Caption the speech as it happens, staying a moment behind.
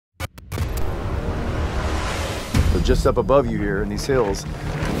just up above you here in these hills.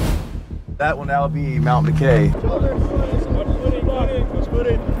 That will now be Mount McKay.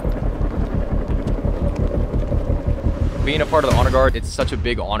 Being a part of the Honor Guard, it's such a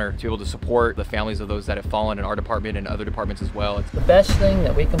big honor to be able to support the families of those that have fallen in our department and other departments as well. The best thing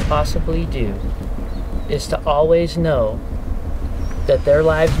that we can possibly do is to always know that their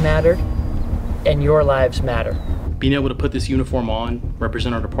lives matter and your lives matter. Being able to put this uniform on,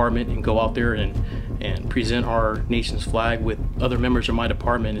 represent our department, and go out there and present our nation's flag with other members of my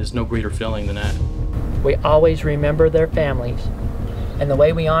department is no greater feeling than that. We always remember their families, and the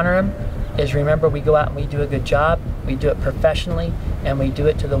way we honor them is remember we go out and we do a good job, we do it professionally, and we do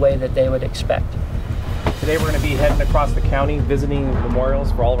it to the way that they would expect. Today we're going to be heading across the county, visiting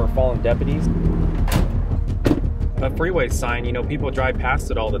memorials for all of our fallen deputies. A freeway sign, you know, people drive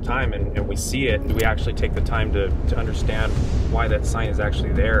past it all the time and we see it. Do we actually take the time to understand why that sign is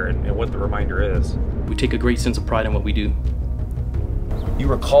actually there and what the reminder is? We take a great sense of pride in what we do. You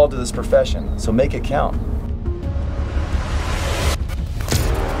were called to this profession, so make it count.